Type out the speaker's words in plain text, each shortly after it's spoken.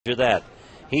that.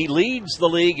 He leads the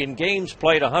league in games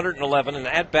played 111 and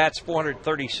at-bats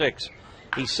 436.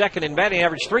 He's second in batting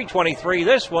average 323.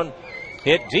 This one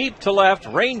hit deep to left,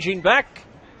 ranging back.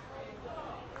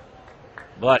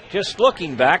 But just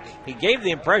looking back, he gave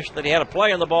the impression that he had a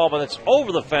play on the ball, but it's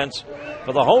over the fence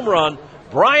for the home run.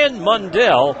 Brian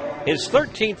Mundell, his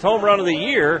 13th home run of the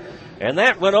year, and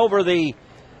that went over the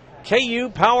KU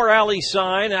Power Alley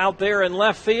sign out there in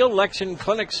left field, Lexington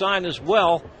Clinic sign as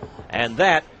well, and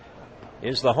that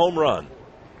is the home run.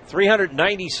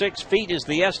 396 feet is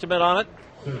the estimate on it.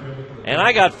 And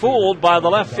I got fooled by the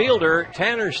left fielder,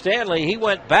 Tanner Stanley. He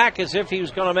went back as if he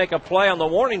was going to make a play on the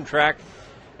warning track,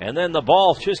 and then the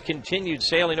ball just continued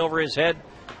sailing over his head,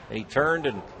 and he turned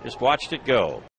and just watched it go.